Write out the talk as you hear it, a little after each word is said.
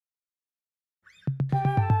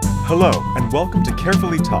Hello, and welcome to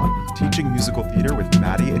Carefully Taught, Teaching Musical Theater with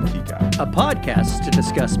Maddie and Kika. A podcast to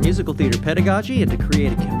discuss musical theater pedagogy and to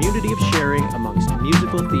create a community of sharing amongst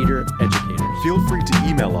musical theater educators. Feel free to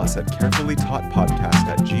email us at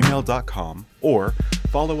carefullytaughtpodcast@gmail.com or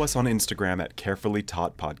follow us on Instagram at Carefully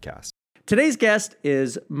Taught Podcast. Today's guest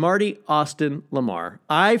is Marty Austin Lamar.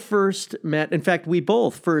 We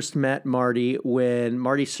both first met Marty when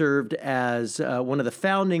Marty served as one of the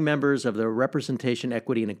founding members of the Representation,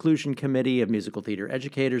 Equity, and Inclusion Committee of Musical Theater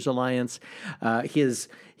Educators Alliance. His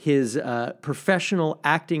professional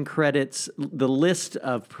acting credits, the list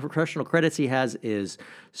of professional credits he has is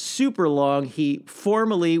super long. He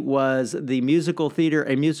formerly was a musical theater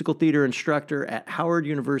instructor at Howard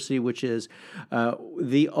University, which is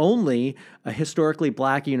the only historically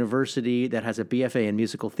black university that has a BFA in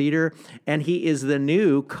musical theater. And he is the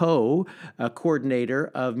new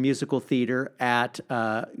coordinator of musical theater at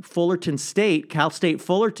Fullerton State, Cal State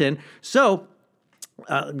Fullerton. So,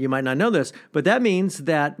 you might not know this, but that means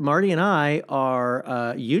that Marty and I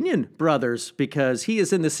are union brothers because he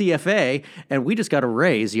is in the CFA and we just got a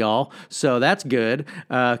raise, y'all. So that's good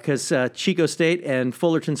because Chico State and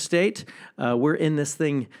Fullerton State, we're in this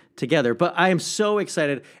thing together. But I am so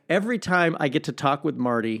excited. Every time I get to talk with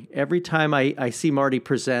Marty, every time I see Marty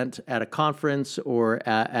present at a conference or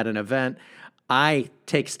at an event, I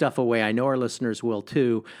take stuff away. I know our listeners will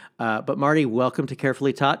too. But Marty, welcome to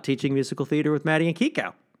Carefully Taught, Teaching Musical Theater with Maddie and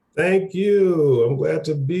Kiko. Thank you. I'm glad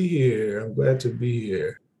to be here.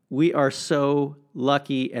 We are so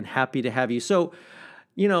lucky and happy to have you. So,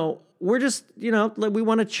 we're just, we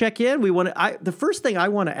want to check in. The first thing I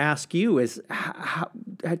want to ask you is,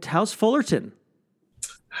 how's Fullerton?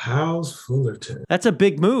 How's Fullerton? That's a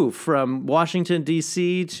big move from Washington,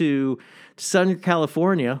 D.C. to Southern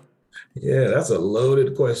California. Yeah, that's a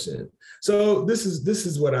loaded question. So this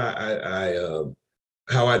is what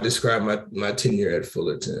how I describe my tenure at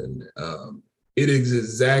Fullerton. It is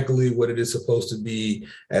exactly what it is supposed to be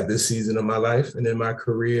at this season of my life and in my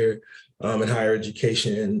career in higher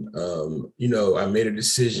education. I made a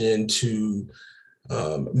decision to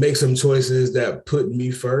make some choices that put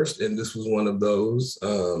me first, and this was one of those.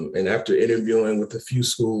 And after interviewing with a few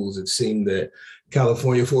schools, it seemed that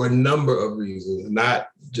California, for a number of reasons, not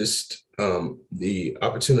just the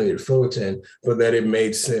opportunity at Fullerton, but that it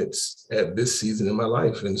made sense at this season in my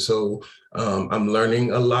life. And so I'm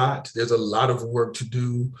learning a lot. There's a lot of work to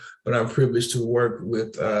do, but I'm privileged to work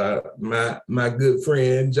with my good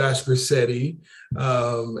friend, Josh Grissetti,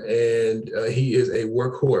 and he is a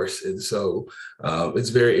workhorse. And so it's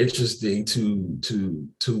very interesting to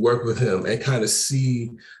work with him and kind of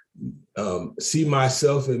see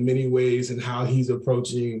myself in many ways and how he's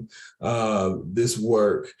approaching this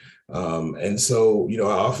work. And so,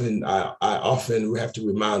 I often have to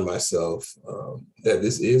remind myself that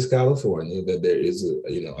this is California, that there is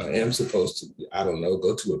I am supposed to,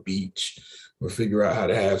 go to a beach or figure out how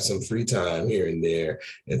to have some free time here and there.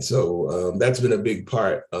 And so that's been a big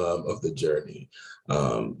part of the journey.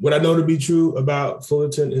 What I know to be true about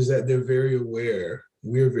Fullerton is that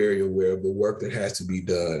we're very aware of the work that has to be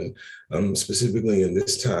done, specifically in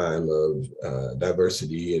this time of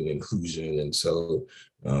diversity and inclusion. And so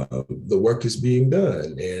the work is being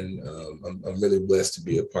done, and I'm really blessed to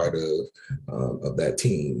be a part of that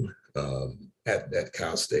team at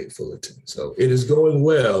Cal State Fullerton. So it is going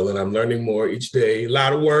well, and I'm learning more each day. A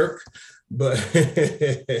lot of work, but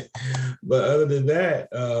but other than that,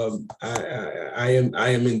 I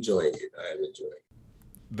am enjoying it.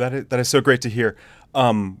 That is so great to hear.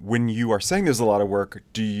 When you are saying there's a lot of work,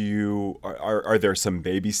 are there some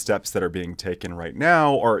baby steps that are being taken right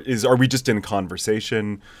now, or are we just in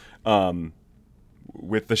conversation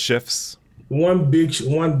with the shifts? One big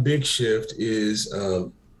shift is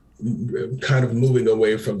kind of moving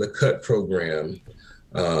away from the cut program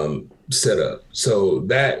setup. So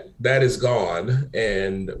that is gone,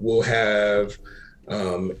 and we'll have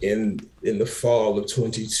in the fall of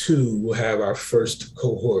 2022, we'll have our first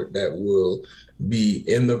cohort that will be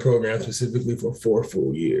in the program specifically for 4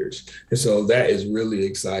 full years. And so that is really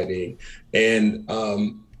exciting. And,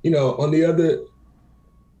 on the other,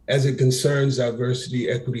 as it concerns diversity,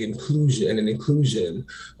 equity, inclusion,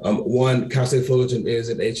 one, Cal State Fullerton is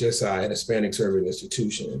an HSI, an Hispanic Serving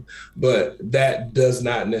Institution, but that does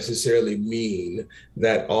not necessarily mean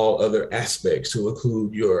that all other aspects, to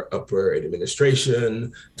include your upper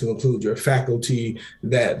administration, to include your faculty,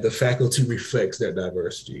 that the faculty reflects that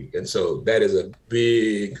diversity. And so that is a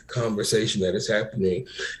big conversation that is happening.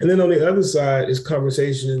 And then on the other side is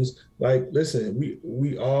conversations like, listen,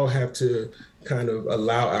 we all have to kind of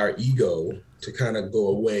allow our ego to kind of go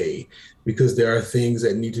away because there are things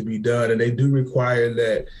that need to be done, and they do require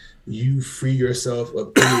that you free yourself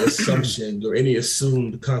of any assumptions or any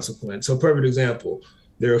assumed consequence. So, perfect example,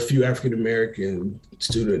 there are a few African American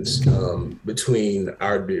students between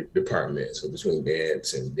our departments, so between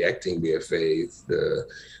dance and the acting BFA, the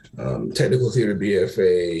technical theater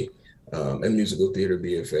BFA, and musical theater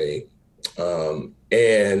BFA.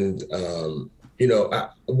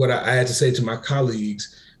 What I had to say to my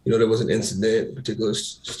colleagues, there was an incident, a particular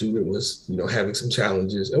student was, having some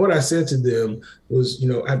challenges. And what I said to them was,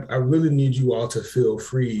 I really need you all to feel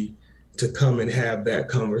free to come and have that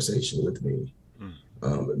conversation with me.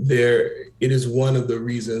 It is one of the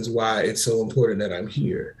reasons why it's so important that I'm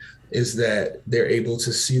here, is that they're able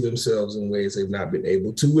to see themselves in ways they've not been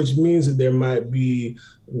able to, which means that there might be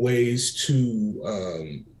ways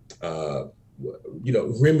to,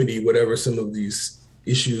 remedy whatever some of these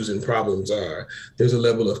issues and problems are. There's a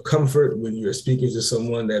level of comfort when you're speaking to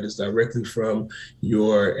someone that is directly from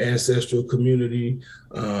your ancestral community.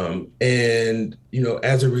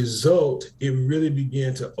 As a result, it really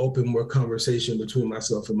began to open more conversation between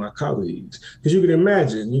myself and my colleagues. Because you can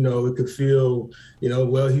imagine, it could feel,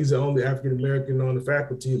 well, he's the only African-American on the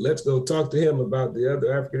faculty. Let's go talk to him about the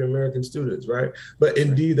other African-American students, right? But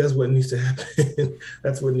indeed, that's what needs to happen.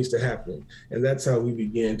 That's what needs to happen. And that's how we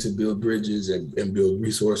began to build bridges and build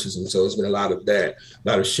resources. And so it's been a lot of that, a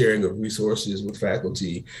lot of sharing of resources with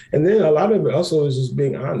faculty. And then a lot of it also is just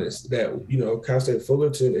being honest that, Cal State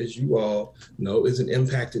Fullerton, as you all know, is an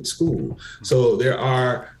impacted school. So there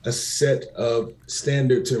are a set of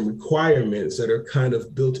standards and requirements that are kind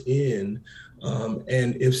of built in.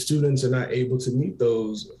 And if students are not able to meet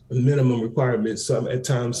those minimum requirements, at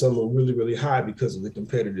times some are really, really high because of the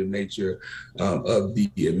competitive nature of the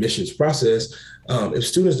admissions process. If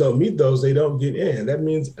students don't meet those, they don't get in. That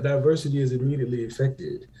means diversity is immediately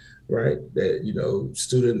affected, right? That,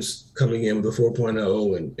 students coming in with a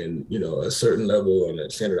 4.0 and a certain level on a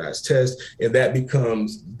standardized test, and that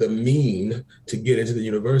becomes the mean to get into the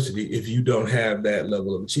university. If you don't have that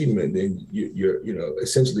level of achievement, then you're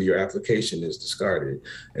essentially your application is discarded.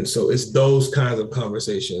 And so it's those kinds of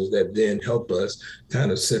conversations that then help us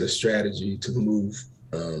kind of set a strategy to move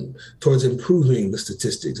towards improving the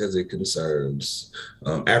statistics as it concerns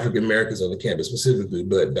African Americans on the campus specifically,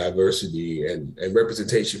 but diversity and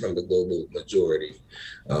representation from the global majority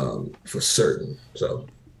for certain. So,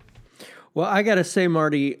 well, I got to say,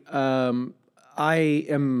 Marty, I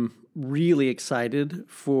am really excited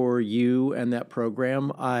for you and that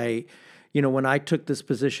program. When I took this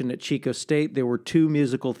position at Chico State, there were 2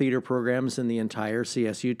 musical theater programs in the entire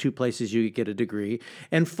CSU, 2 places you could get a degree.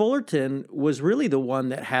 And Fullerton was really the one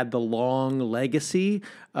that had the long legacy,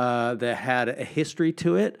 that had a history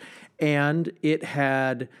to it. And it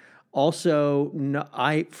had also,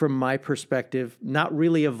 from my perspective, not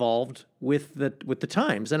really evolved with the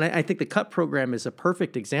times. And I think the CUT program is a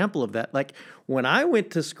perfect example of that. Like when I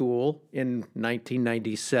went to school in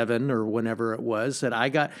 1997 or whenever it was that I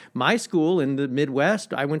got my school in the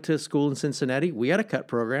Midwest, I went to school in Cincinnati. We had a CUT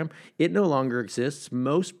program. It no longer exists.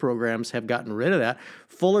 Most programs have gotten rid of that.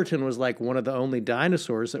 Fullerton was like one of the only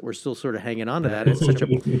dinosaurs that were still sort of hanging on to that. It's such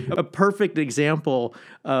a perfect example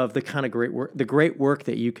of the kind of great work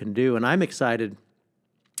that you can do. And I'm excited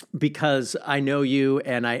because I know you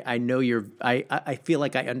and I know I feel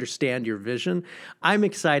like I understand your vision. I'm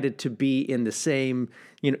excited to be in the same,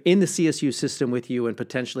 in the CSU system with you and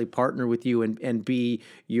potentially partner with you and be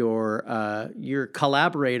your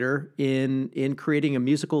collaborator in creating a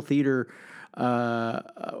musical theater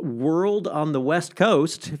world on the West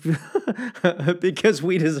Coast because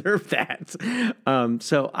we deserve that.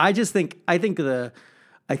 So I think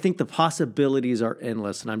the possibilities are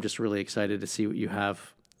endless, and I'm just really excited to see what you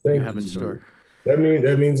have. Thank you in store. That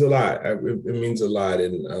means a lot. It means a lot,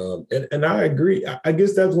 and I agree. I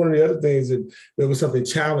guess that's one of the other things that there was something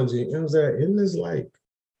challenging. It was that in this like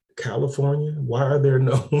California, why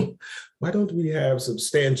don't we have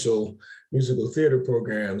substantial musical theater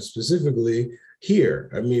programs specifically here?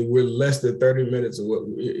 I mean, we're less than 30 minutes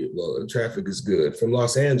of traffic is good from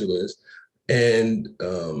Los Angeles, and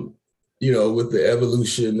with the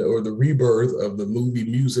evolution or the rebirth of the movie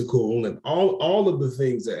musical and all of the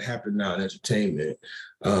things that happen now in entertainment,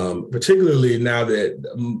 particularly now that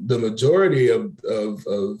the majority of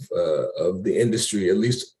the industry, at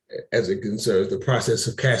least as it concerns the process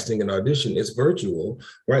of casting an audition, is virtual,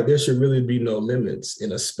 right? There should really be no limits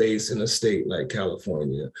in a state like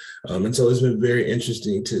California. And so it's been very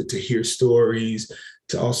interesting to hear stories,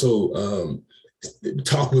 to also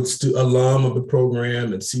talk with alum of the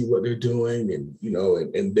program and see what they're doing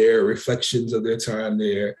and their reflections of their time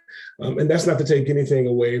there. And that's not to take anything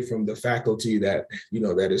away from the faculty that,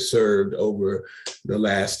 that is served over the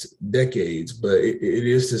last decades, but it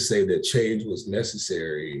is to say that change was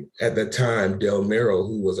necessary. At the time, Del Merrill,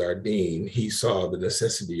 who was our dean, he saw the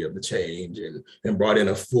necessity of the change and brought in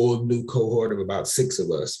a full new cohort of about 6 of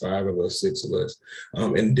us, 5 of us, 6 of us,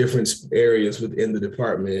 in different areas within the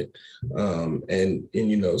department.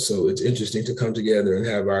 So it's interesting to come together and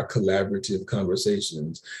have our collaborative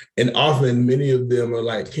conversations. And often many of them are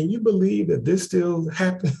like, can you believe that this still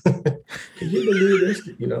happened? Can you believe this?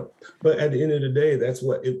 But at the end of the day, that's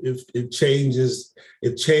what, if change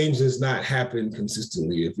does not happen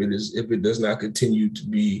consistently, if it does not continue to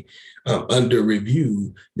be under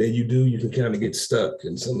review, then you can kind of get stuck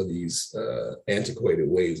in some of these antiquated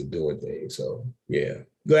ways of doing things. So yeah,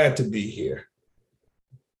 glad to be here.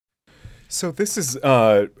 So this is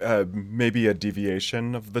maybe a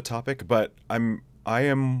deviation of the topic, but I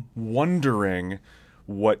am wondering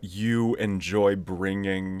what you enjoy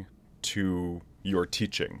bringing to your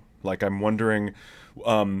teaching. Like, I'm wondering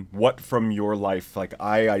what from your life, like,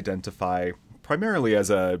 I identify primarily as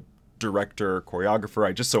a director, choreographer.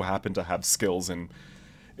 I just so happen to have skills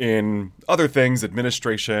in other things,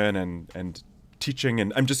 administration and teaching.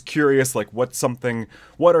 And I'm just curious, like, what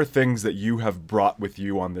are things that you have brought with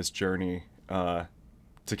you on this journey to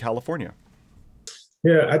California?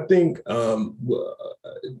 Yeah, I think,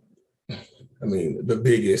 the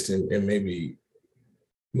biggest and maybe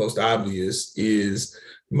most obvious is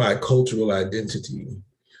my cultural identity.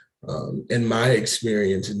 And my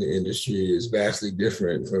experience in the industry is vastly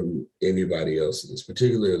different from anybody else's,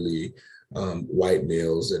 particularly white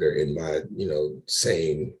males that are in my,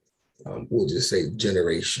 same, we'll just say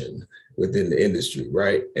generation within the industry,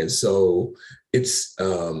 right? And so it's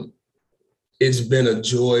been a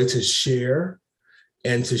joy to share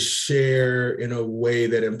and to share in a way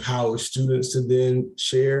that empowers students to then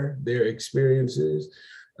share their experiences.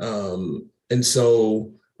 I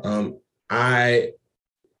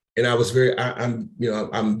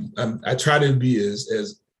try to be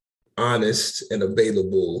as honest and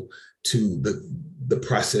available to the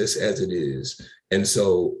process as it is. And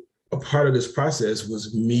so a part of this process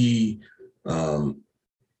was me kind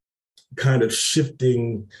of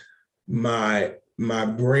shifting my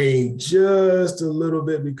brain just a little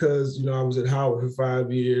bit, because I was at Howard for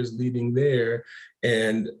 5 years leading there,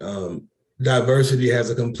 and diversity has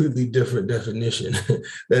a completely different definition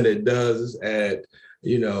than it does at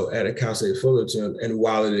a Cal State Fullerton. And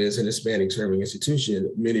while it is an Hispanic serving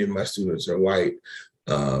institution, many of my students are white.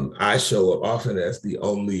 I show up often as the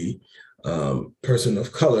only person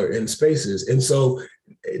of color in spaces, and so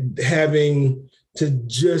having to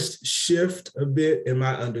just shift a bit in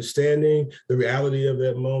my understanding the reality of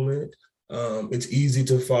that moment. It's easy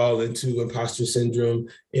to fall into imposter syndrome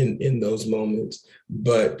in those moments,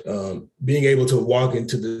 but being able to walk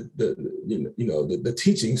into the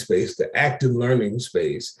teaching space, the active learning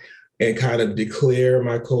space, and kind of declare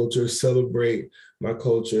my culture, celebrate my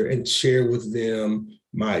culture, and share with them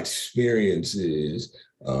my experiences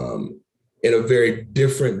in a very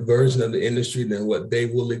different version of the industry than what they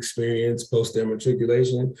will experience post their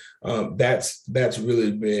matriculation. That's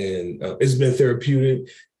really been, it's been therapeutic,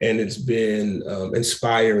 and it's been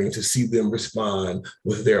inspiring to see them respond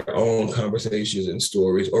with their own conversations and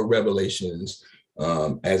stories or revelations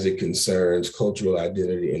as it concerns cultural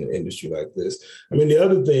identity in an industry like this. The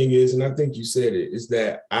other thing is, and I think you said it, is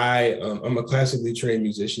that I'm a classically trained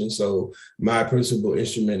musician. So my principal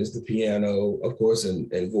instrument is the piano, of course,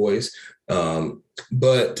 and voice.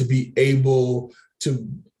 But to be able to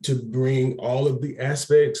bring all of the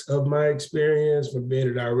aspects of my experience, from being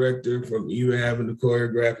a director, from even having to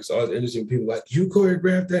choreograph, it's always interesting. People like, you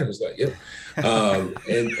choreographed that? I was like, yep.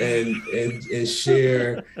 And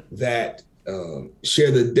share that.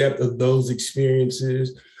 Share the depth of those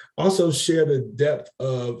experiences. Also share the depth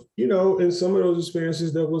of, in some of those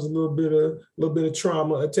experiences, there was a little bit of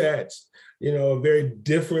trauma attached. A very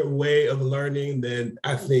different way of learning than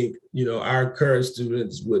I think, our current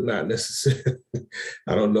students would not necessarily.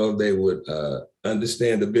 I don't know if they would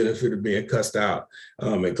understand the benefit of being cussed out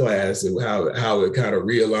in class, and how it kind of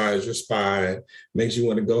realigns your spine, makes you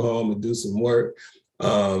want to go home and do some work.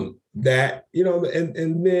 And then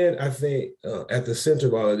I think at the center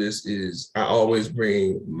of all of this is I always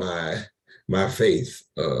bring my faith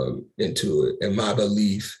into it, and my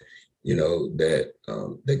belief, that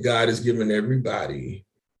God has given everybody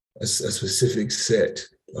a specific set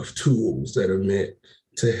of tools that are meant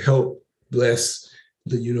to help bless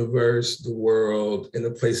the universe, the world, and the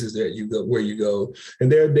places that you go, where you go.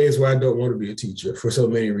 And there are days where I don't want to be a teacher for so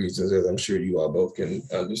many reasons, as I'm sure you all both can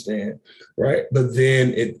understand, right? But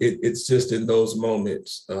then it's just in those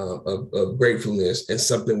moments of gratefulness, and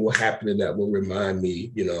something will happen and that will remind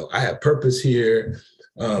me, I have purpose here.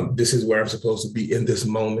 This is where I'm supposed to be in this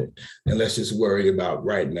moment, and let's just worry about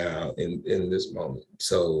right now in this moment.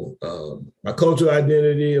 So my cultural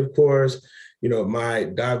identity, of course, my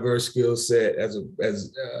diverse skill set as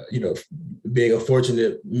being a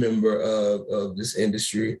fortunate member of this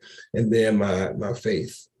industry, and then my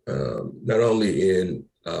faith, not only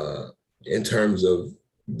in terms of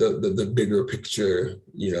the bigger picture,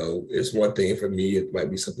 it's one thing for me, it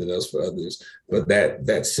might be something else for others, but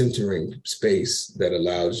that centering space that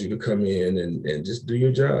allows you to come in and just do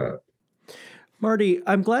your job. Marty,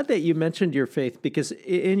 I'm glad that you mentioned your faith, because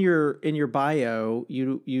in your bio,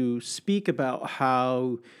 you speak about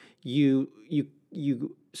how you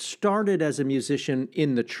started as a musician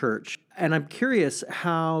in the church. And I'm curious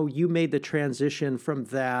how you made the transition from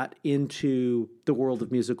that into the world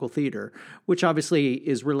of musical theater, which obviously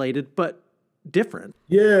is related but different.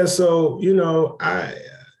 Yeah, so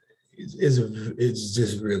it's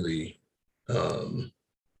just really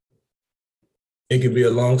it can be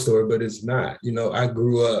a long story, but it's not. I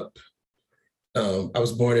grew up, I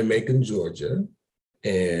was born in Macon, Georgia,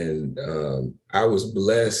 and I was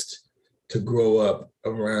blessed to grow up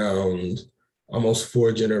around almost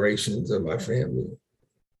 4 generations of my family.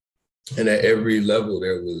 And at every level,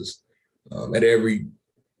 there was, at every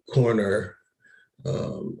corner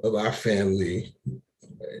of our family,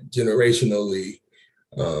 generationally,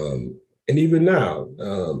 and even now,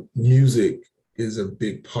 music is a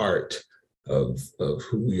big part of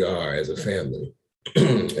who we are as a family.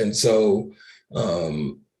 And so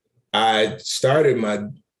I started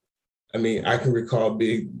I can recall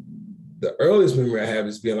the earliest memory I have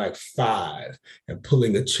is being like 5 and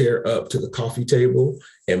pulling a chair up to the coffee table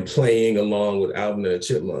and playing along with Alvin and the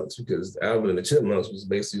Chipmunks, because Alvin and the Chipmunks was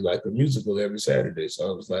basically like a musical every Saturday. So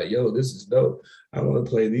I was like, yo, this is dope. I want to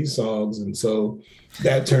play these songs. And so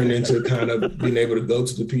that turned into kind of being able to go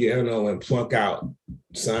to the piano and plunk out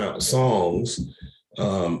songs,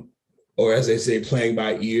 or as they say, playing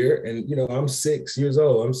by ear. And, I'm 6 years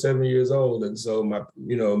old, I'm 7 years old. And so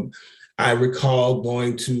I recall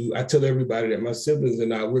I tell everybody that my siblings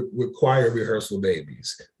and I were choir rehearsal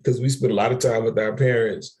babies, because we spent a lot of time with our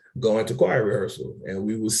parents going to choir rehearsal, and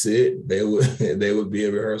we would sit, they would be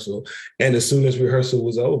in rehearsal. And as soon as rehearsal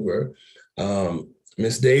was over,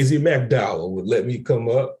 Miss Daisy McDowell would let me come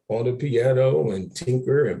up on the piano and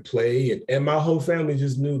tinker and play. And my whole family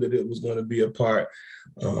just knew that it was going to be a part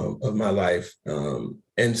of my life.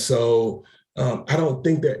 And so I don't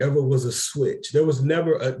think there ever was a switch. There was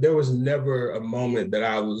never a moment that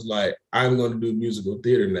I was like, I'm going to do musical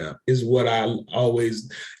theater now. It was what I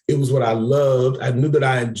loved. I knew that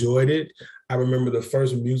I enjoyed it. I remember the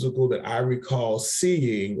first musical that I recall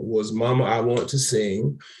seeing was Mama, I Want to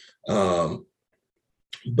Sing.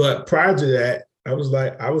 But prior to that, I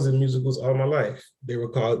was in musicals all my life. They were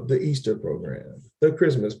called the Easter program, the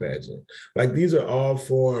Christmas pageant. Like, these are all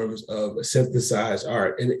forms of synthesized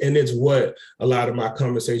art. And it's what a lot of my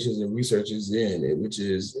conversations and research is in, which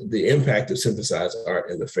is the impact of synthesized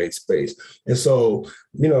art in the faith space. And so,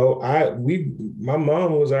 my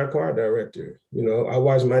mom was our choir director. I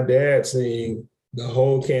watched my dad sing the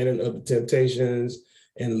whole canon of the Temptations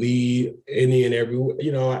and lead any and every,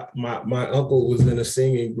 my uncle was in a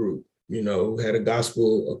singing group, had a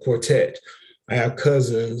quartet. I have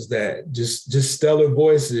cousins that just stellar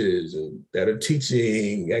voices and that are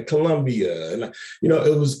teaching at Columbia. And,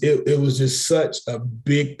 it was just such a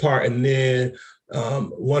big part. And then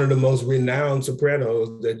one of the most renowned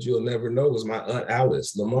sopranos that you'll never know was my Aunt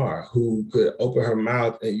Alice Lamar, who could open her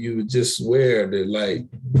mouth and you would just swear that like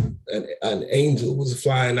an angel was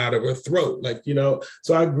flying out of her throat.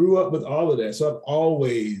 So I grew up with all of that. So I've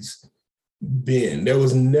always there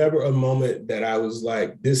was never a moment that I was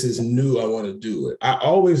like, this is new, I want to do it. I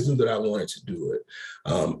always knew that I wanted to do it.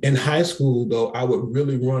 In high school, though, I would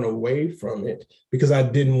really run away from it because I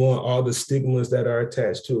didn't want all the stigmas that are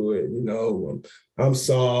attached to it. I'm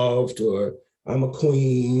soft, or I'm a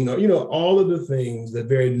queen, all of the things, the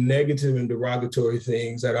very negative and derogatory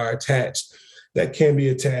things that are attached, that can be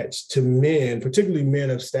attached to men, particularly men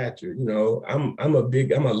of stature. I'm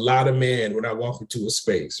a lot of man when I walk into a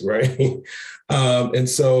space, right? And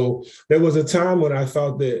so there was a time when I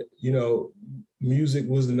thought that, music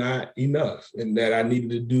was not enough and that I needed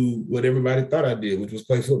to do what everybody thought I did, which was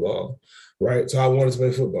play football, right? So I wanted to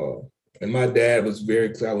play football. And my dad was very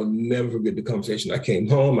clear. I will never forget the conversation. I came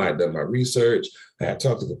home, I had done my research, I had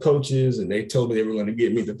talked to the coaches, and they told me they were going to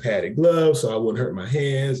get me the padded gloves so I wouldn't hurt my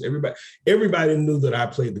hands. Everybody knew that I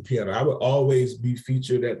played the piano. I would always be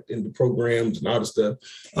featured in the programs and all the stuff.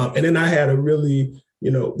 And then I had a really,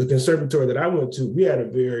 the conservatory that I went to, we had a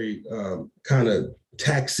very kind of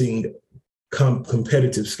taxing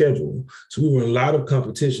competitive schedule. So we were in a lot of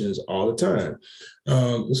competitions all the time.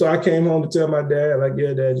 So I came home to tell my dad, like,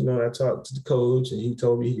 yeah, Dad, I talked to the coach and he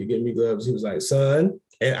told me he could get me gloves. He was like, son,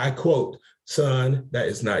 and I quote, son, that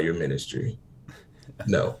is not your ministry.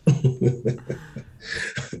 No.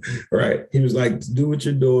 Right. He was like, do what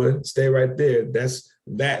you're doing. Stay right there.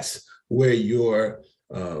 That's where your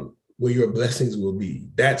blessings will be.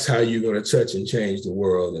 That's how you're going to touch and change the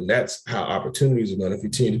world. And that's how opportunities are going to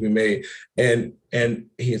continue to be made. And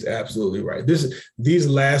he is absolutely right. These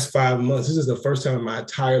last 5 months, this is the first time in my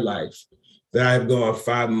entire life that I've gone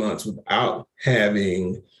 5 months without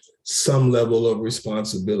having some level of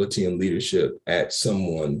responsibility and leadership at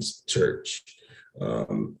someone's church.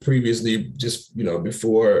 Previously, just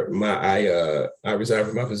before I resigned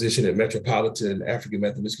from my position at Metropolitan African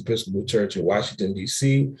Methodist Episcopal Church in Washington,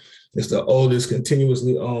 D.C. It's the oldest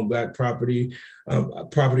continuously owned Black property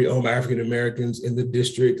owned by African Americans in the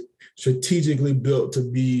district, strategically built to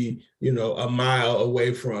be, a mile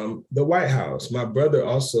away from the White House. My brother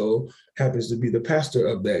also happens to be the pastor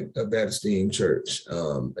of that esteemed church.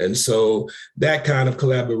 And so that kind of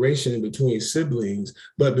collaboration between siblings,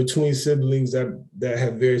 but between siblings that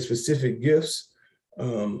have very specific gifts,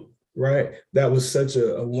 right? That was such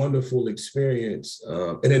a wonderful experience.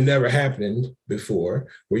 And it never happened before,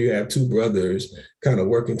 where you have two brothers kind of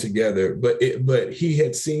working together. But he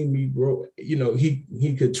had seen me grow,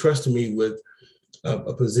 he could trust me with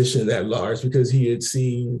a position that large because he had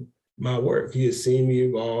seen my work. He had seen me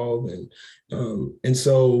evolve. And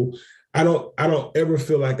so I don't ever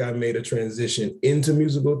feel like I made a transition into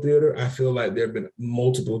musical theater. I feel like there have been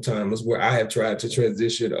multiple times where I have tried to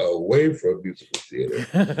transition away from musical theater,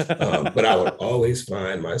 but I would always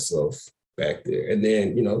find myself back there. And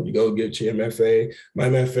then, you go get your MFA. My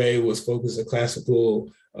MFA was focused on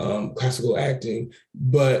classical acting,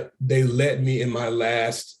 but they let me, in my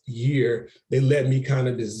last year, they let me kind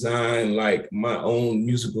of design like my own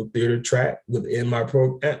musical theater track within my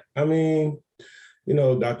program. I mean,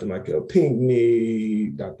 Dr. Michael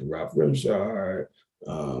Pinkney, Dr. Ralph Rimshard,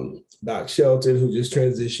 Doc Shelton, who just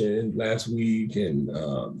transitioned last week, and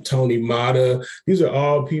Tony Mata. These are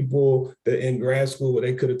all people that in grad school where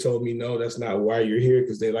they could have told me, no, that's not why you're here,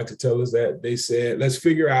 because they like to tell us that. They said, let's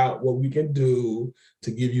figure out what we can do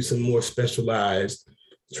to give you some more specialized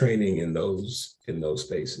training in those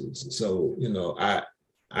spaces. So,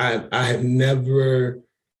 I have never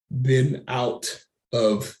been out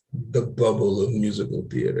of the bubble of musical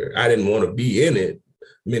theater. I didn't want to be in it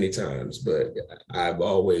many times, but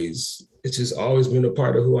it's just always been a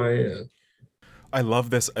part of who I am. I love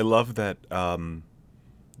this. I love that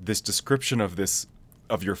this description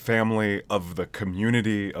of your family, of the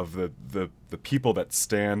community, of the people that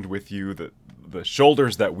stand with you, the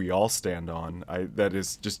shoulders that we all stand on. That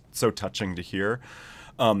is just so touching to hear.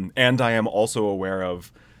 And I am also aware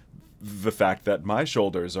of the fact that my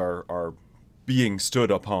shoulders are being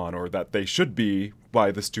stood upon, or that they should be,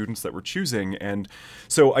 by the students that we're choosing. And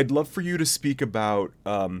so I'd love for you to speak about,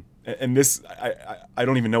 and this, I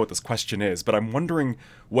don't even know what this question is, but I'm wondering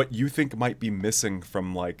what you think might be missing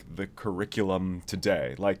from like the curriculum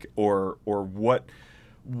today, like, or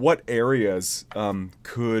what areas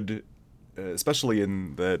could, especially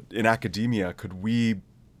in academia, could we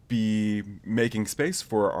be making space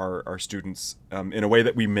for our students in a way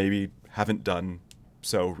that we maybe haven't done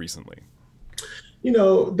so recently?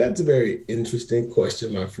 That's a very interesting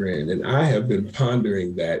question, my friend. And I have been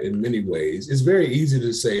pondering that in many ways. It's very easy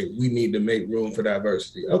to say we need to make room for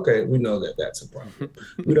diversity. Okay, we know that that's a problem.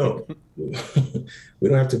 We don't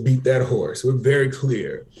have to beat that horse. We're very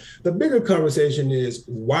clear. The bigger conversation is,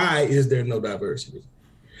 why is there no diversity?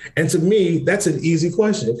 And to me, that's an easy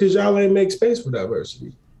question, because y'all ain't make space for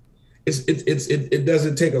diversity. It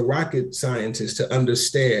doesn't take a rocket scientist to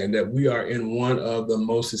understand that we are in one of the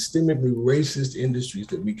most systemically racist industries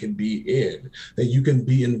that we can be in, that you can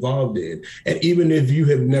be involved in. And even if you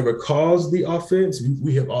have never caused the offense,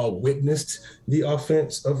 we have all witnessed the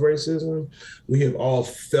offense of racism. We have all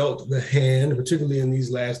felt the hand, particularly in these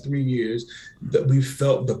last 3 years, that we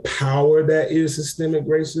felt the power that is systemic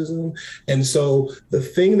racism. And so the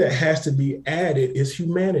thing that has to be added is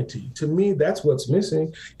humanity. To me, that's what's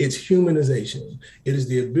missing. It's humanization. It is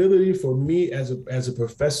the ability for me as a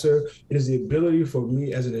professor, it is the ability for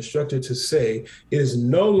me as an instructor to say, it is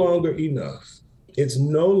no longer enough It's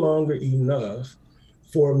no longer enough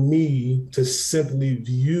for me to simply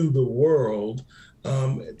view the world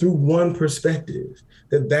through one perspective.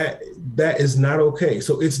 That is not okay.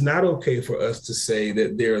 So it's not okay for us to say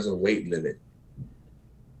that there is a weight limit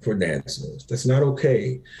for dancers. That's not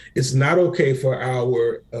okay. It's not okay for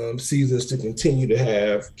our seasons to continue to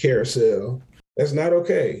have carousel. That's not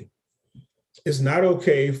okay. It's not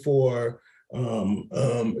okay for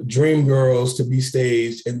dream girls to be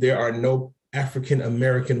staged and there are no African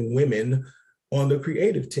American women on the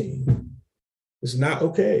creative team. It's not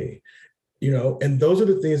okay, and those are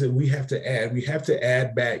the things that we have to add. We have to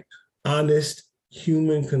add back honest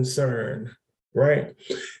human concern, right?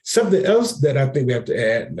 Something else that I think we have to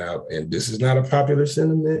add now, and this is not a popular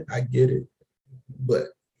sentiment, I get it, but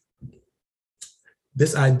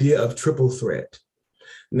this idea of triple threat.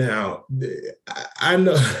 Now, I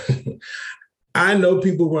know, I know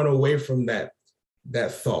people run away from that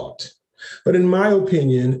thought, but in my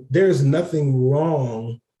opinion, there's nothing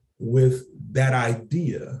wrong with that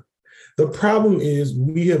idea. The problem is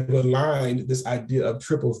we have aligned this idea of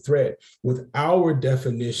triple threat with our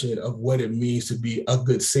definition of what it means to be a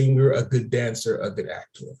good singer, a good dancer, a good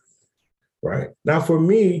actor, right? Now, for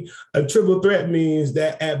me, a triple threat means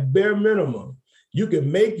that at bare minimum, you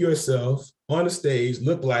can make yourself on the stage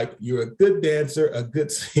look like you're a good dancer, a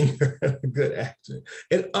good singer, a good actor.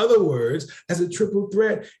 In other words, as a triple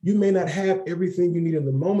threat, you may not have everything you need in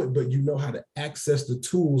the moment, but you know how to access the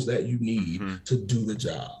tools that you need to do the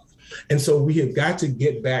job. And so we have got to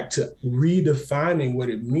get back to redefining what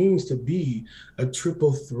it means to be a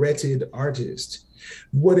triple threated artist.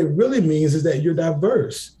 What it really means is that you're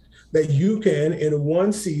diverse, that you can, in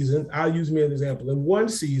one season, I'll use me as an example. In one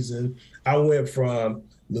season, I went from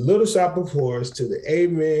the Little Shop of Horrors to the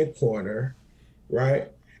Amen Corner, right?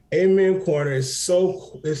 Amen Corner is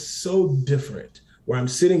so different. Where I'm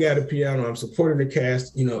sitting at a piano, I'm supporting the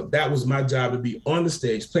cast. That was my job, to be on the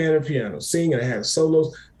stage, playing the piano, singing. I had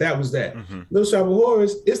solos. That was that. Little Shop of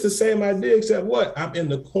Horrors, it's the same idea, except what? I'm in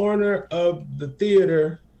the corner of the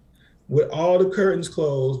theater with all the curtains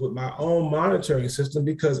closed with my own monitoring system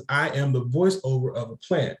because I am the voiceover of a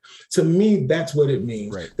plant. To me, that's what it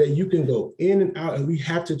means, right? That you can go in and out, and we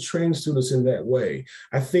have to train students in that way.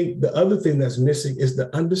 I think the other thing that's missing is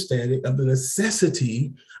the understanding of the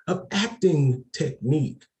necessity of acting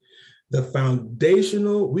technique. The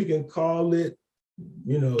foundational, we can call it,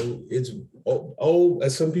 it's old,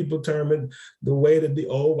 as some people term it, the way that the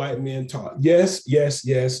old white men taught. Yes, yes,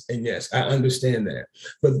 yes, and yes. I understand that.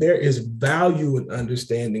 But there is value in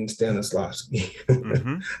understanding Stanislavski.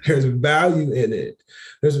 There's value in it.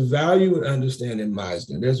 There's value in understanding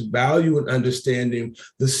Meisner. There's value in understanding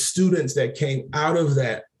the students that came out of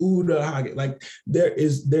that. Uda Hagen. Like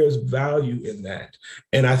there's value in that.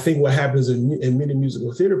 And I think what happens in many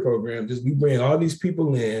musical theater programs is we bring all these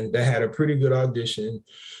people in that had a pretty good audition,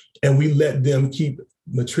 and we let them keep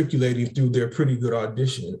matriculating through their pretty good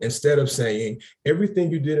audition instead of saying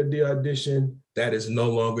everything you did at the audition, that is no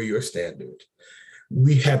longer your standard.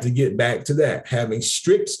 We have to get back to that, having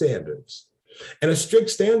strict standards. And a strict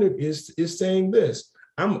standard is saying this.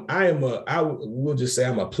 We'll just say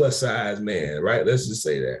I'm a plus size man, right? Let's just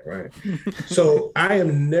say that, right? So I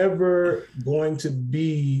am never going to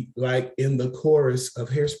be like in the chorus of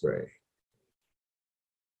Hairspray,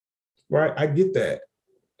 right? I get that.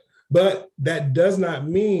 But that does not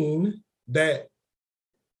mean that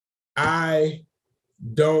with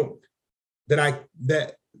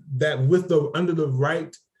under the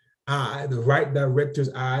right eye, the right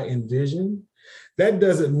director's eye and vision, that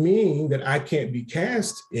doesn't mean that I can't be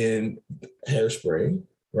cast in Hairspray,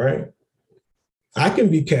 right? I can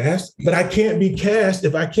be cast, but I can't be cast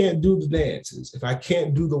if I can't do the dances, if I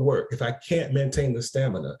can't do the work, if I can't maintain the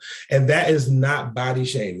stamina. And that is not body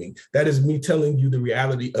shaming. That is me telling you the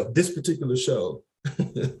reality of this particular show,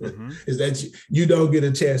 is that you don't get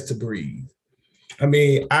a chance to breathe. I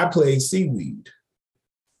mean, I played seaweed.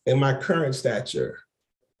 In my current stature,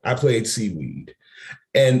 I played seaweed.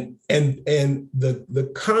 And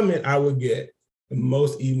the comment I would get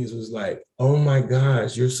most evenings was like, "Oh my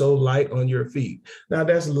gosh, you're so light on your feet." Now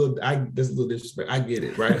that's a little disrespect. I get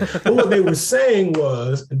it, right? But what they were saying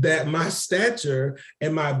was that my stature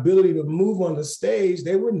and my ability to move on the stage,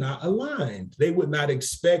 they were not aligned. They would not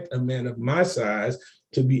expect a man of my size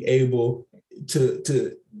to be able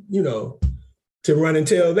to run and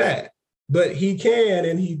tell that. But he can,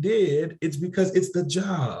 and he did. It's because it's the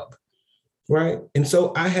job. right? And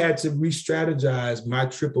so I had to re-strategize my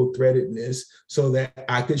triple threadedness so that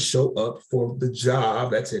I could show up for the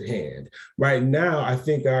job that's at hand. Right now, I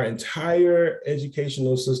think our entire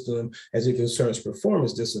educational system, as it concerns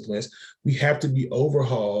performance disciplines, we have to be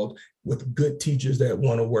overhauled with good teachers that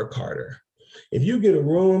want to work harder. If you get a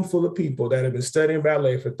room full of people that have been studying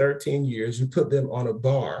ballet for 13 years, you put them on a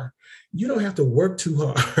bar, you don't have to work too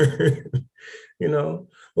hard, you know?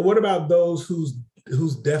 But what about those whose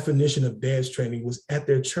definition of dance training was at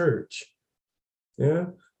their church? Yeah.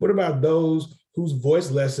 What about those whose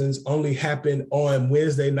voice lessons only happened on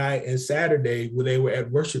Wednesday night and Saturday when they were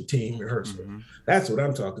at worship team rehearsal? Mm-hmm. That's what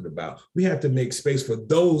I'm talking about. We have to make space for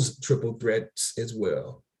those triple threats as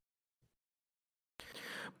well.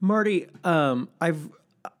 Marty,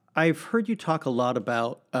 I've heard you talk a lot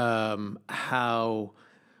about how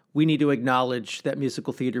we need to acknowledge that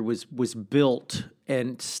musical theater was built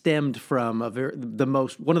and stemmed from one of the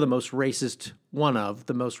most racist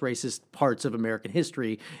parts of American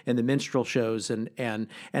history, and the minstrel shows, and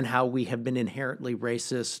how we have been inherently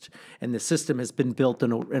racist, and the system has been built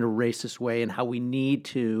in a racist way, and how we need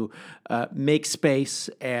to make space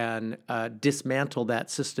and dismantle that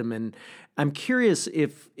system. And I'm curious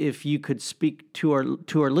if you could speak to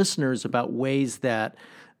our listeners about ways that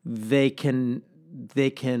they can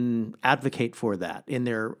advocate for that in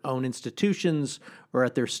their own institutions or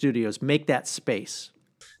at their studios, make that space.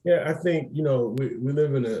 Yeah, I think, we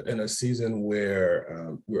live in a season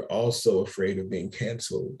where we're also afraid of being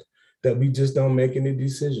canceled, that we just don't make any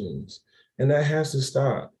decisions. And that has to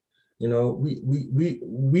stop. We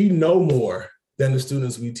know more than the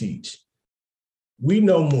students we teach. We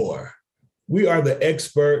know more. We are the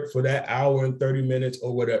expert for that hour and 30 minutes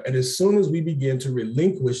or whatever. And as soon as we begin to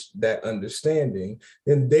relinquish that understanding,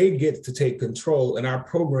 then they get to take control, and our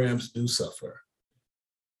programs do suffer,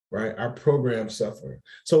 right? Our programs suffer.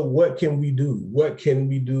 So what can we do? What can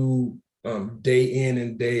we do day in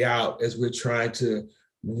and day out as we're trying to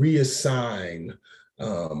reassign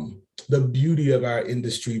the beauty of our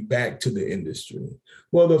industry back to the industry?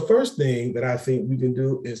 Well, the first thing that I think we can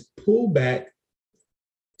do is pull back,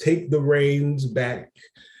 take the reins back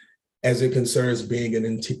as it concerns being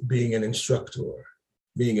an instructor,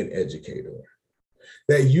 being an educator.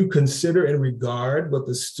 That you consider and regard what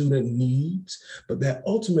the student needs, but that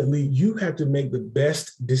ultimately you have to make the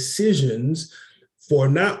best decisions for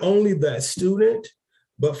not only that student,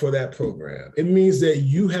 but for that program. It means that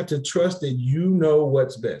you have to trust that you know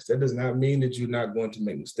what's best. That does not mean that you're not going to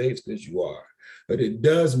make mistakes, because you are, but it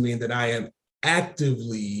does mean that I am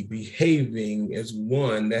actively behaving as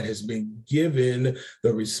one that has been given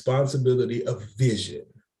the responsibility of vision.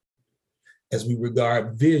 As we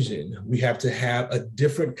regard vision, we have to have a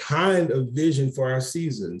different kind of vision for our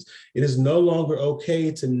seasons. It is no longer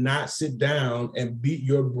okay to not sit down and beat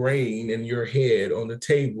your brain and your head on the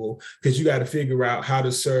table, because you got to figure out how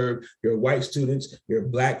to serve your white students, your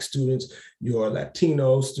Black students, your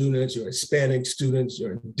Latino students, your Hispanic students,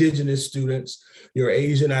 your Indigenous students, your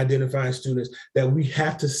Asian identifying students, that we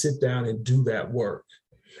have to sit down and do that work.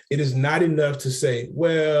 It is not enough to say,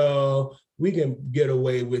 well, we can get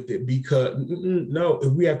away with it, because no,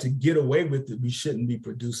 if we have to get away with it, we shouldn't be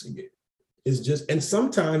producing it. It's just, and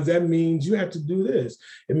sometimes that means you have to do this.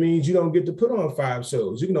 It means you don't get to put on 5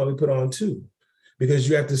 shows. You can only put on 2, because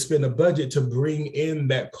you have to spend a budget to bring in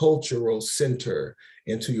that cultural center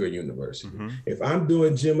into your university. Mm-hmm. If I'm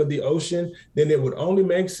doing Gem of the Ocean, then it would only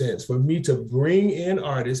make sense for me to bring in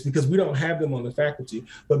artists, because we don't have them on the faculty,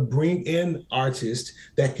 but bring in artists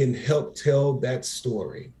that can help tell that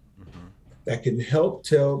story. That can help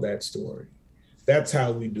tell that story. That's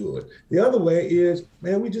how we do it. The other way is,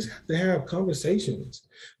 man, we just have to have conversations.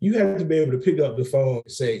 You have to be able to pick up the phone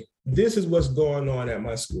and say, this is what's going on at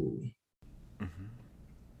my school. Mm-hmm.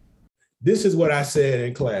 This is what I said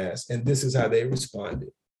in class, and this is how they responded.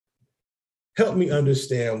 Help me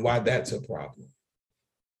understand why that's a problem.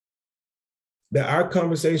 That our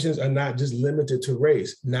conversations are not just limited to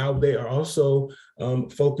race. Now they are also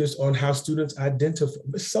focused on how students identify.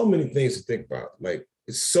 There's so many things to think about.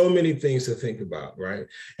 It's so many things to think about, right?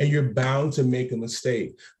 And you're bound to make a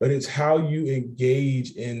mistake, but it's how you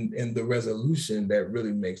engage in the resolution that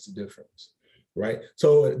really makes the difference, right?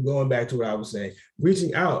 So going back to what I was saying,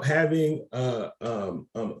 reaching out, having a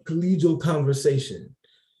collegial conversation.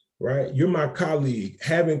 Right? You're my colleague.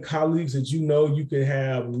 Having colleagues that you can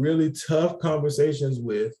have really tough conversations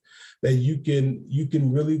with, that you can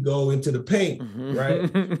really go into the paint, mm-hmm. right?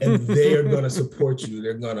 And they are going to support you.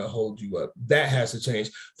 They're going to hold you up. That has to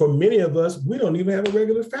change. For many of us, we don't even have a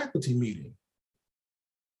regular faculty meeting.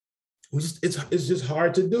 it's just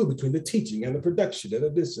hard to do between the teaching and the production and the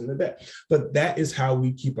this and the that. But that is how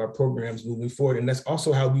we keep our programs moving forward. And that's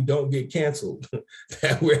also how we don't get canceled,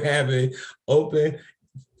 that we're having open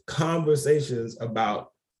conversations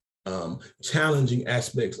about challenging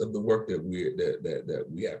aspects of the work that we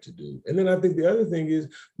have to do. And then I think the other thing is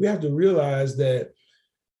we have to realize that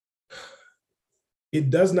it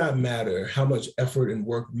does not matter how much effort and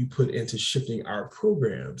work we put into shifting our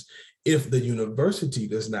programs. If the university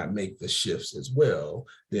does not make the shifts as well,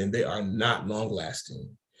 then they are not long lasting.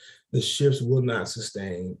 The shifts will not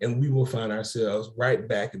sustain, and we will find ourselves right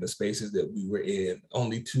back in the spaces that we were in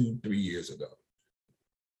only 2-3 years ago.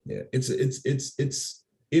 Yeah,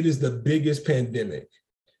 it is the biggest pandemic.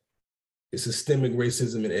 It's systemic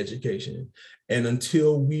racism in education. And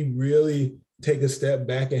until we really take a step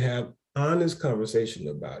back and have honest conversation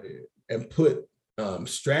about it and put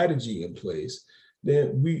strategy in place,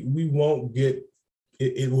 then we won't get,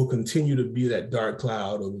 it will continue to be that dark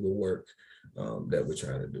cloud over the work that we're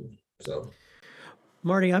trying to do. So,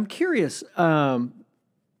 Marty, I'm curious,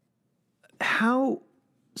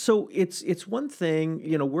 so it's one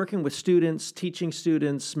thing, working with students, teaching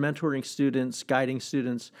students, mentoring students, guiding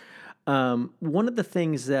students. One of the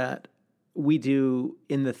things that we do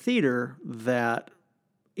in the theater that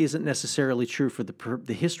isn't necessarily true for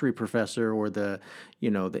the history professor or the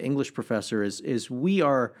English professor is we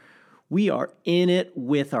are in it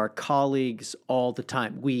with our colleagues all the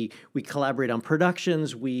time. We collaborate on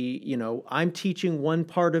productions. I'm teaching one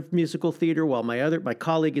part of musical theater while my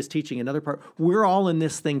colleague is teaching another part. We're all in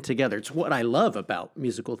this thing together. It's what I love about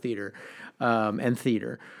musical theater and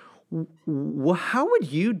theater. How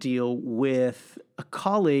would you deal with a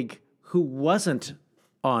colleague who wasn't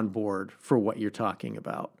on board for what you're talking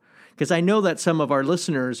about? Because I know that some of our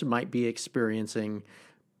listeners might be experiencing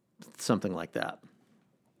something like that.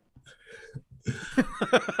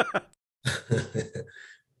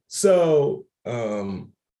 So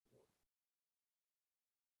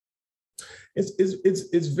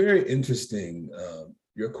it's very interesting,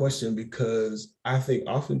 your question, because I think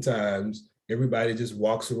oftentimes everybody just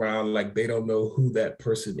walks around like they don't know who that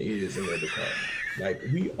person is in their department. Like,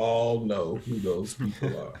 we all know who those people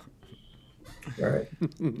are, right?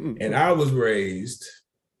 And I was raised,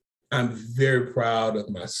 I'm very proud of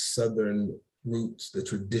my Southern roots, the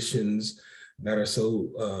traditions that are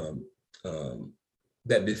so,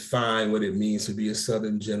 that define what it means to be a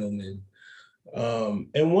Southern gentleman.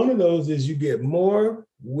 And one of those is you get more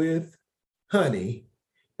with honey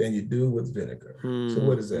than you do with vinegar. So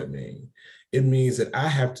what does that mean? It means that I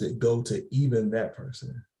have to go to even that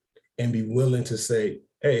person and be willing to say,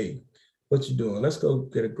 hey, what you doing? Let's go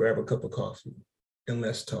grab a cup of coffee and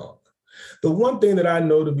let's talk. The one thing that I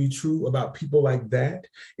know to be true about people like that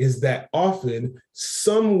is that often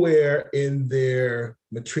somewhere in their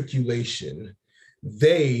matriculation,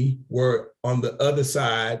 they were on the other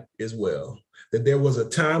side as well. That there was a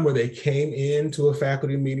time where they came into a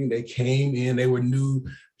faculty meeting, they were new,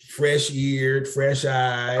 fresh-eared,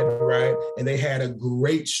 fresh-eyed, right? And they had a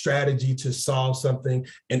great strategy to solve something,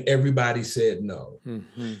 and everybody said no.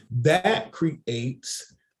 Mm-hmm. That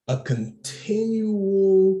creates a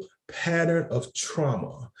continual pattern of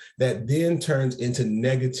trauma that then turns into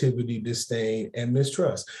negativity, disdain, and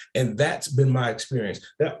mistrust. And that's been my experience.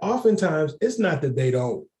 That oftentimes it's not that they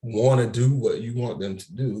don't want to do what you want them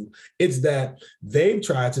to do. It's that they've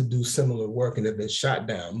tried to do similar work and have been shot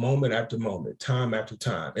down moment after moment, time after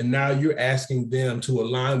time. And now you're asking them to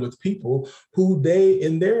align with people who they,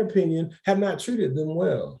 in their opinion, have not treated them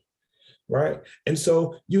well. Right. And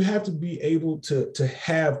so you have to be able to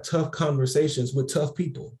have tough conversations with tough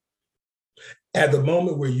people. At the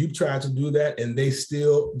moment where you try to do that and they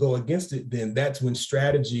still go against it, then that's when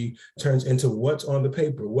strategy turns into what's on the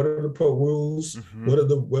paper. What are the rules? Mm-hmm.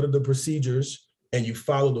 What are the procedures? And you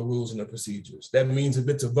follow the rules and the procedures. That means if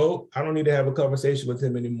it's a vote, I don't need to have a conversation with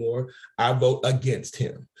him anymore. I vote against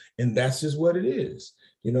him. And that's just what it is.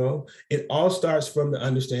 It all starts from the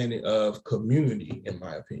understanding of community, in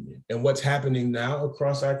my opinion. And what's happening now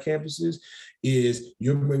across our campuses is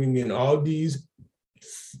you're bringing in all these,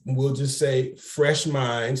 we'll just say, fresh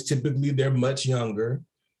minds. Typically, they're much younger.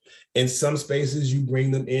 In some spaces, you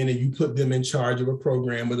bring them in and you put them in charge of a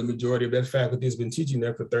program where the majority of that faculty has been teaching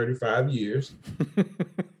there for 35 years.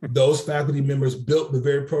 Those faculty members built the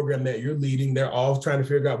very program that you're leading. They're all trying to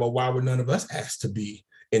figure out, well, why were none of us asked to be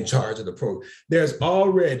in charge of the program? There's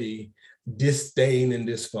already disdain and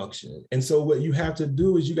dysfunction. And so what you have to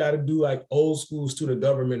do is you got to do like old school student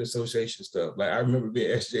government association stuff. Like I remember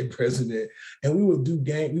being SJ president, and we would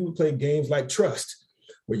play games like Trust,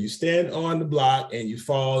 where you stand on the block and you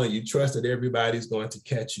fall and you trust that everybody's going to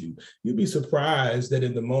catch you. You'd be surprised that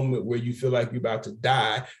in the moment where you feel like you're about to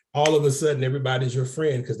die, all of a sudden everybody's your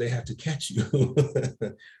friend because they have to catch you,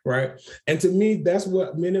 right? And to me, that's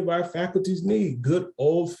what many of our faculties need, good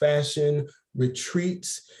old-fashioned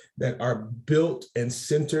retreats that are built and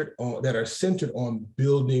centered on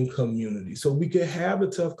building community so we can have the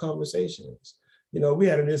tough conversations. You know, we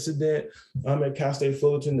had an incident at Cal State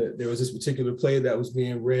Fullerton that there was this particular play that was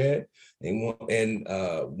being read, and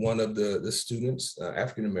one of the students,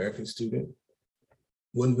 African-American student,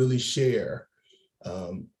 wouldn't really share,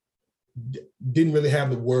 didn't really have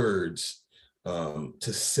the words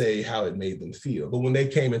to say how it made them feel. But when they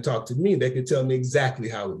came and talked to me, they could tell me exactly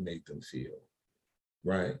how it made them feel.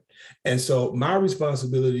 Right. And so my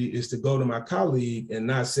responsibility is to go to my colleague and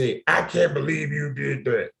not say, I can't believe you did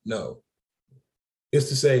that. No, it's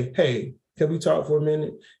to say, hey, can we talk for a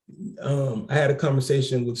minute? I had a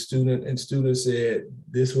conversation with student, and students said,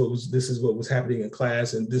 this is what was happening in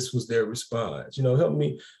class, and this was their response. You know, help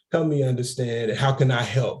me understand. How can I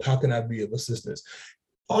help? How can I be of assistance?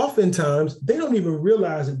 Oftentimes, they don't even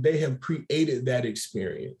realize that they have created that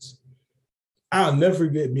experience. I'll never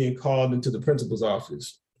forget being called into the principal's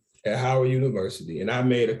office at Howard University. And I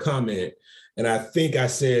made a comment, and I think I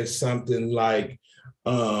said something like,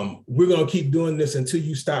 we're going to keep doing this until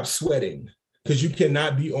you stop sweating, because you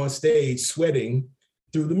cannot be on stage sweating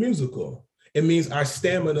through the musical. It means our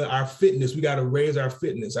stamina, our fitness, we got to raise our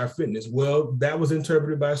fitness. Well, that was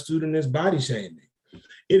interpreted by a student as body shaming.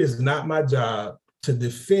 It is not my job to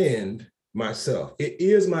defend myself. It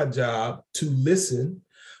is my job to listen,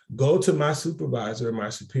 go to my supervisor, my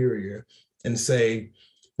superior, and say,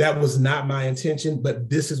 that was not my intention, but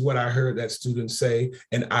this is what I heard that student say,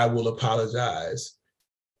 and I will apologize.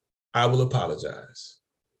 I will apologize.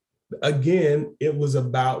 Again, it was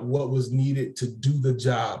about what was needed to do the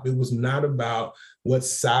job. It was not about what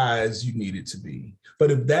size you needed to be.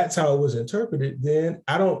 But if that's how it was interpreted, then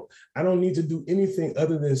I don't need to do anything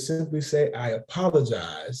other than simply say, I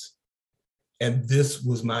apologize, and this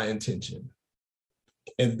was my intention.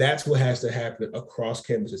 And that's what has to happen across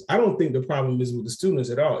campuses. I don't think the problem is with the students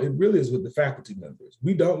at all. It really is with the faculty members.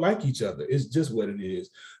 We don't like each other. It's just what it is.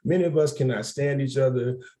 Many of us cannot stand each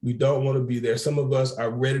other. We don't want to be there. Some of us are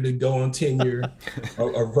ready to go on tenure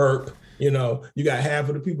or VERP. You know, you got half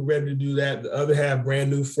of the people ready to do that. The other half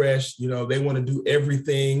brand new, fresh. You know, they want to do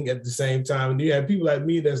everything at the same time. And you have people like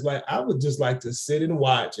me that's like, I would just like to sit and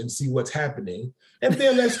watch and see what's happening. And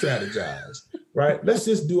then let's strategize. Right? Let's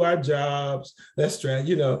just do our jobs. Let's try,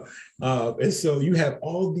 you know. And so you have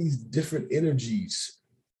all these different energies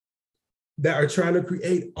that are trying to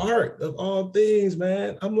create art of all things,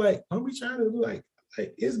 man. I'm like, are we trying to do like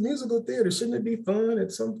is musical theater? Shouldn't it be fun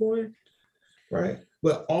at some point? Right?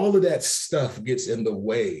 But all of that stuff gets in the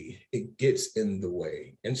way. It gets in the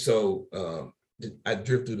way. And so I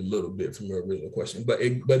drifted a little bit from your original question, but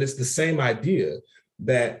it's the same idea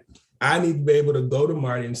that I need to be able to go to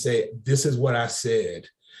Marty and say, this is what I said.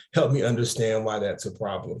 Help me understand why that's a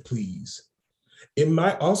problem, please. It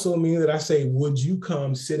might also mean that I say, would you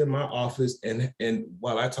come sit in my office and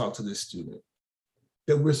while I talk to this student,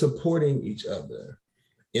 that we're supporting each other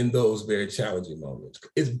in those very challenging moments.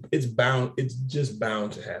 It's just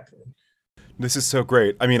bound to happen. This is so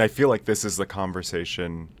great. I mean, I feel like this is the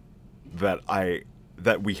conversation that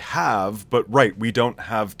we have, but right, we don't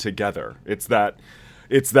have together. It's that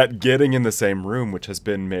getting in the same room, which has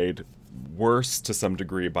been made worse to some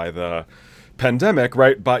degree by the pandemic,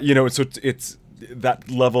 right? But you know, so it's that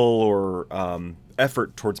level or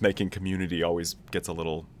effort towards making community always gets a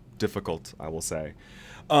little difficult, I will say.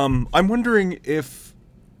 I'm wondering if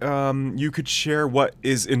you could share what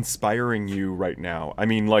is inspiring you right now. I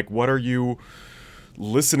mean, like, what are you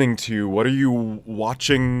listening to? What are you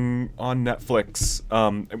watching on Netflix?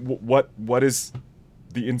 What is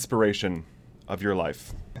the inspiration of your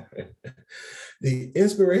life? The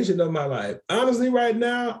inspiration of my life. Honestly, right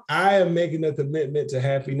now, I am making a commitment to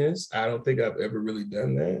happiness. I don't think I've ever really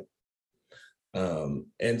done that.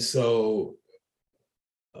 And so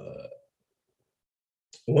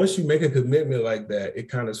once you make a commitment like that, it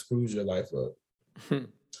kind of screws your life up.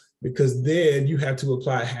 Because then you have to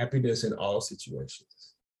apply happiness in all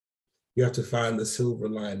situations. You have to find the silver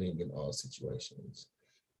lining in all situations.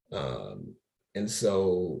 And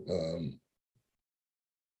so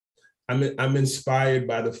I'm inspired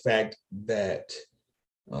by the fact that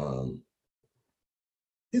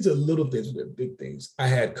these are little things, but big things. I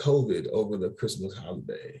had COVID over the Christmas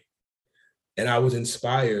holiday, and I was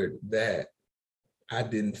inspired that I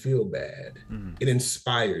didn't feel bad. It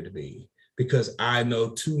inspired me because I know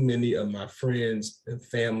too many of my friends and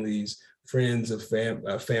families, friends of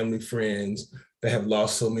family friends that have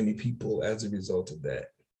lost so many people as a result of that,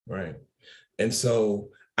 right? And so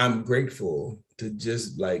I'm grateful to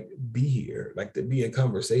just like be here, like to be in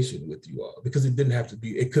conversation with you all, because it didn't have to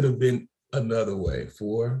be, it could have been another way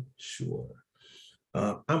for sure.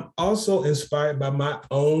 I'm also inspired by my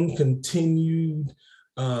own continued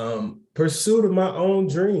pursuit of my own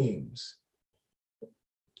dreams.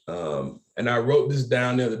 And I wrote this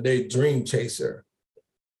down the other day, Dream Chaser.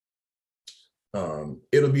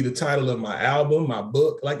 It'll be the title of my album, my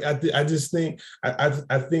book. Like I just think,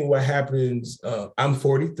 I think what happens, I'm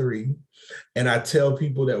 43, and I tell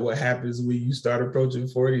people that what happens when you start approaching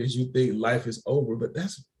 40 is you think life is over, but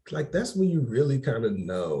that's when you really kind of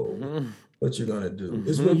know what you're gonna do.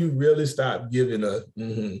 It's when you really stop giving a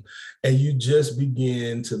and you just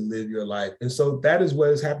begin to live your life. And so that is what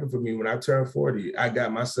has happened for me. When I turned 40, I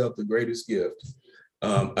got myself the greatest gift,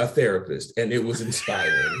 a therapist, and it was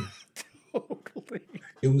inspiring. Totally.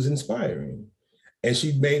 It was inspiring. And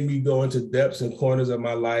she made me go into depths and corners of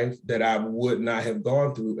my life that I would not have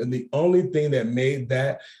gone through. And the only thing that made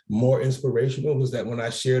that more inspirational was that when I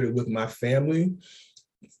shared it with my family,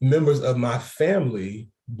 members of my family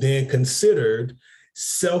then considered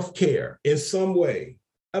self-care in some way,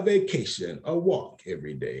 a vacation, a walk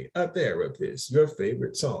every day, a therapist, your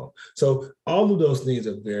favorite song. So all of those things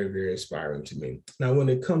are very, very inspiring to me. Now, when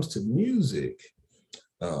it comes to music,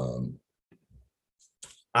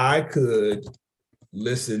 I could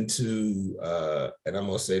listen to, and I'm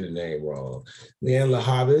gonna say the name wrong, Lianne La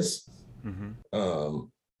Havas.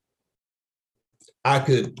 I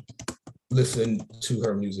could listen to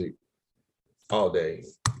her music all day.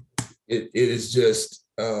 It is just,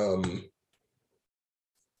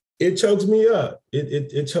 it chokes me up.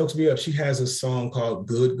 It chokes me up. She has a song called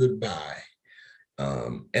Good Goodbye.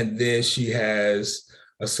 And then she has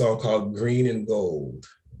a song called Green and Gold.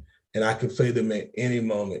 And I can play them at any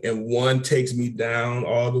moment. And one takes me down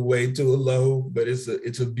all the way to a low, but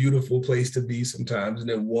it's a beautiful place to be sometimes. And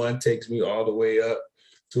then one takes me all the way up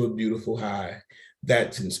to a beautiful high.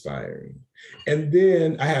 That's inspiring. And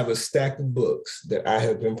then I have a stack of books that I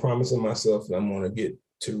have been promising myself that I'm going to get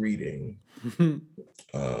to reading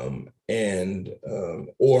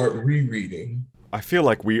or rereading. I feel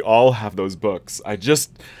like we all have those books. I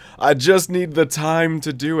just need the time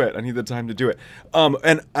to do it. And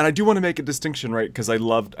I do want to make a distinction, right? Because I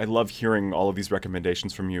love hearing all of these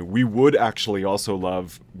recommendations from you. We would actually also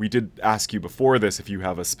love, we did ask you before this if you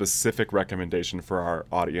have a specific recommendation for our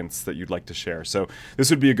audience that you'd like to share. So this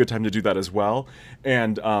would be a good time to do that as well.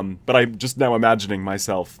 And but I'm just now imagining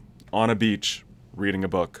myself on a beach reading a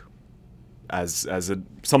book as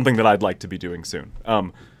something that I'd like to be doing soon.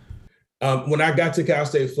 When I got to Cal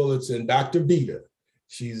State Fullerton, Dr. Beta,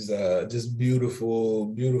 she's just beautiful,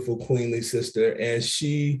 beautiful, queenly sister. And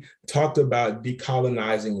she talked about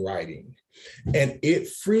decolonizing writing. And it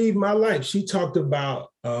freed my life. She talked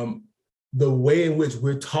about the way in which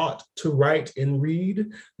we're taught to write and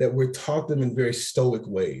read, that we're taught them in very stoic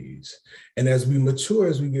ways. And as we mature,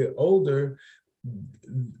 as we get older,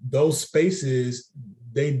 those spaces,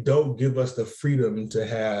 they don't give us the freedom to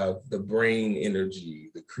have the brain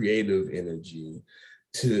energy, the creative energy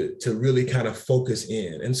to really kind of focus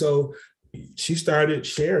in. And so she started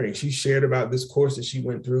sharing. She shared about this course that she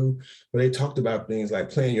went through where they talked about things like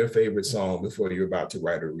playing your favorite song before you're about to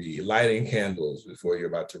write or read, lighting candles before you're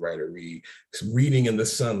about to write or read, reading in the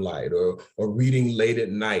sunlight or reading late at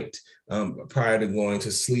night prior to going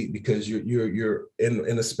to sleep, because you're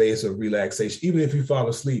in a space of relaxation. Even if you fall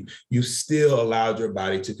asleep, you still allowed your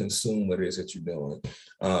body to consume what it is that you're doing.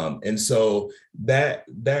 And so that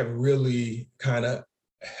really kind of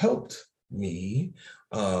helped me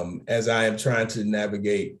as I am trying to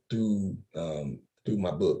navigate through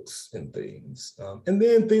my books and things. And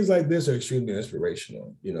then things like this are extremely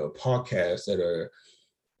inspirational, podcasts that are,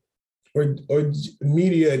 or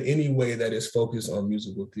media in any way that is focused on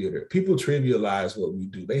musical theater. People trivialize what we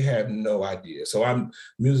do. They have no idea. So I'm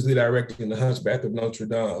musically directing The Hunchback of Notre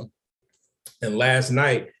Dame. And last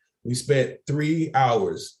night we spent 3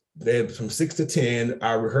 hours. Then from 6 to 10,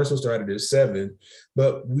 our rehearsal started at 7,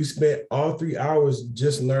 but we spent all 3 hours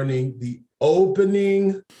just learning the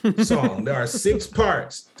opening song. There are 6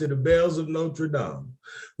 parts to the Bells of Notre Dame.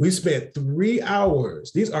 We spent 3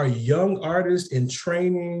 hours. These are young artists in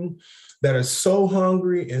training that are so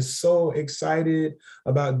hungry and so excited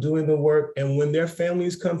about doing the work. And when their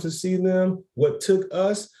families come to see them, what took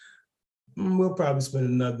us, we'll probably spend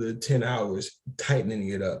another 10 hours tightening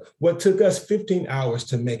it up. What took us 15 hours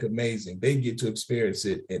to make amazing, they get to experience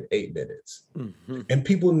it in 8 minutes. Mm-hmm. And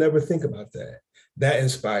people never think about that. that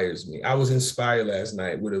inspires me. I was inspired last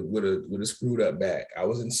night with a screwed up back. I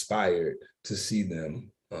was inspired to see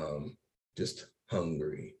them just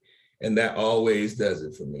hungry. And that always does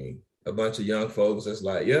it for me. A bunch of young folks that's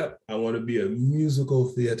like, yep, I want to be a musical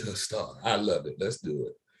theater star. I love it. Let's do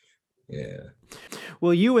it. Yeah.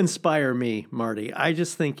 Well, you inspire me, Marty. I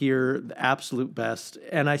just think you're the absolute best.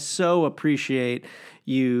 And I so appreciate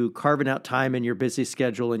you carving out time in your busy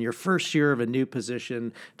schedule in your first year of a new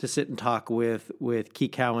position to sit and talk with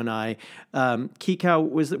Kikau and I.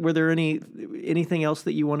 Kikau, were there anything else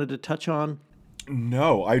that you wanted to touch on?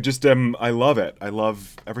 No, I just I love it. I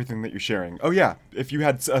love everything that you're sharing. Oh yeah, if you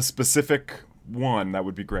had a specific one, that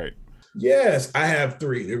would be great. Yes, I have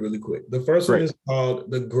three. They're really quick. The first one is called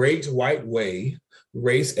The Great White Way,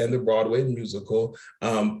 Race and the Broadway Musical.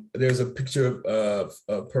 There's a picture of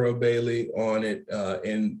Pearl Bailey on it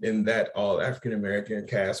in that all African-American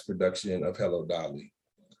cast production of Hello, Dolly.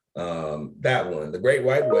 That one, The Great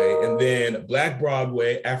White Way, and then Black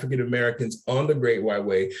Broadway, African Americans on the Great White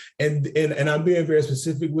Way. And I'm being very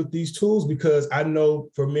specific with these tools because I know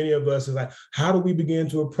for many of us, it's like, how do we begin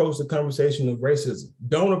to approach the conversation of racism?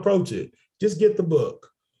 Don't approach it. Just get the book.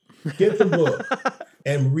 Get the book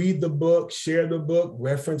and read the book, share the book,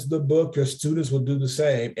 reference the book. Your students will do the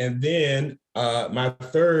same. And then my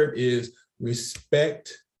third is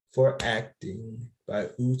Respect for Acting by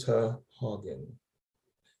Uta Hagen.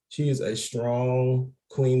 She is a strong,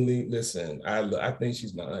 queenly, listen, I think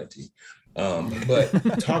she's my auntie.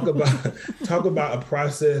 But talk about a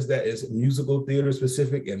process that is musical theater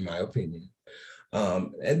specific, in my opinion.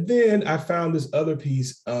 And then I found this other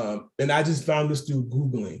piece, and I just found this through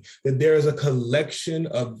Googling, that there is a collection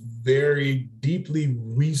of very deeply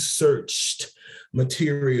researched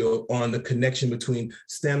material on the connection between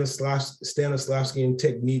Stanislavskian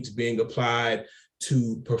techniques being applied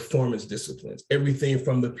to performance disciplines, everything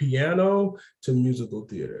from the piano to musical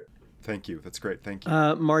theater. Thank you. That's great. Thank you.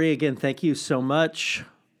 Marty, again, thank you so much.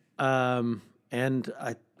 And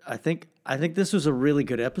I think this was a really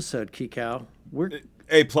good episode, Kikau.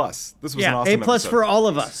 A+. This was an awesome A+ episode. for all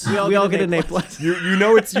of us. We all get an A+. You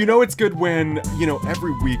know it's good when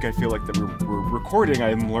every week I feel like that we're recording.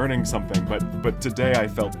 I'm learning something, but today I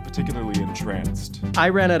felt particularly entranced. I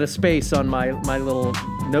ran out of space on my little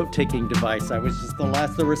note-taking device. I was just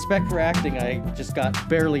the Respect for Acting. I just got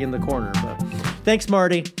barely in the corner. But thanks,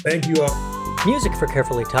 Marty. Thank you all. Music for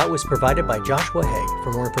Carefully Taught was provided by Joshua Haig.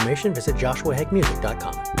 For more information, visit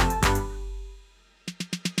joshuahagmusic.com.